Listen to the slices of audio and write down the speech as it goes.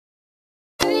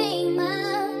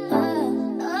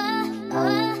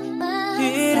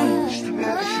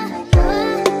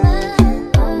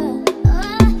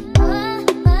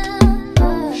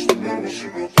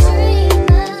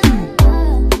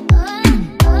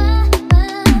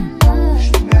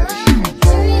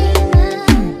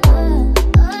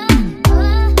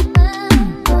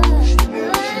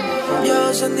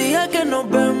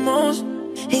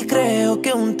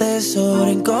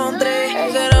ahora encontré.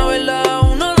 Será verdad,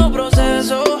 uno lo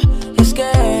proceso. Y es que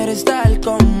eres tal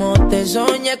como te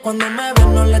soñé. Cuando me ves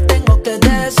no le tengo que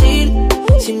decir.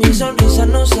 Si mi sonrisa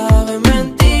no sabe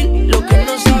mentir. Lo que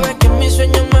no sabe es que mi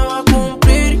sueño me va a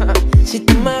cumplir. Si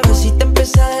tú me ves y te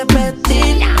empieza a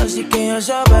repetir. Así que ya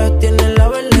sabes, tienes la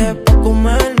verde pa'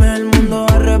 comerme. El mundo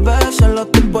al revés, solo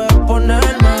te puedes poner,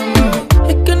 mami.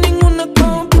 Es que ninguna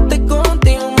compite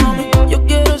contigo, mami. Yo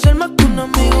quiero ser más que un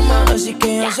amigo, mami. Así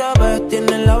que ya sabes,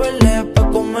 tienes la verde pa'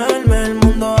 comerme. El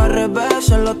mundo al revés,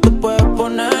 solo te puedes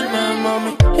ponerme,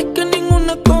 mami. Es que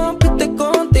ninguna compite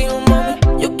contigo, mami.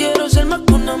 Yo quiero ser más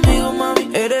que un amigo, mami.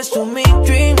 Eres tú mi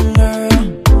dream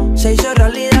girl. Se hizo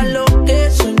realidad lo que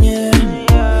soñé.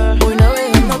 Voy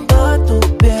navegando toda tu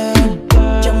piel.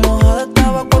 Ya mojada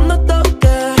estaba cuando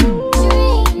toqué.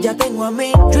 Ya tengo a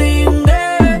mi dream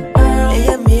girl.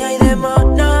 Ella es mía y de más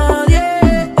nadie.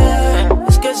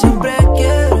 Es que siempre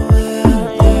quiero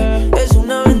verte. Es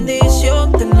una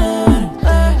bendición tenerte.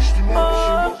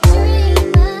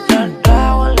 La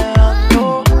trago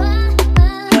Alejandro.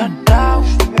 La trago,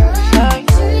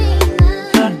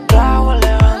 la trago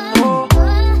Alejandro.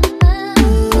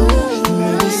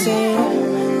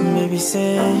 Baby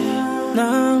say, no.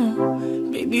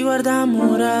 Baby guarda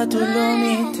amore, tu lo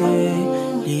mette.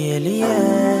 Lie.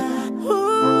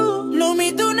 Lo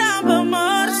mette un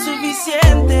amor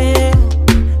suficiente.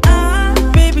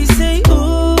 Baby say,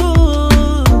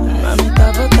 mami,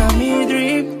 estaba ta mi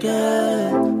dream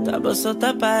girl. Estaba sotto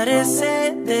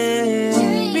aparecete.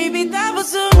 Baby, estaba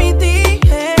su mi team.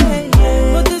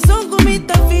 But the song con mi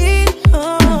ta feel.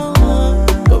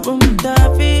 Como mi ta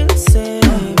feel, say.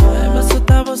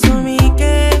 Estaba su mi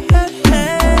que.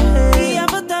 Y ya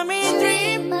bota mi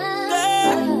dream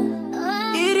girl.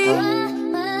 Iri.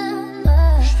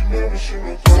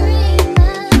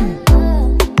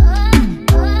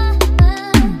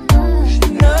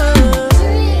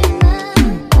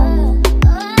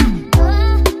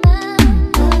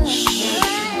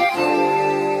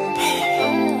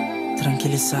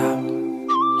 Tranquilizado.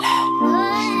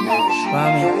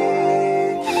 Mami.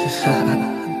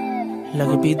 Lo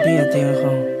que pide, tío.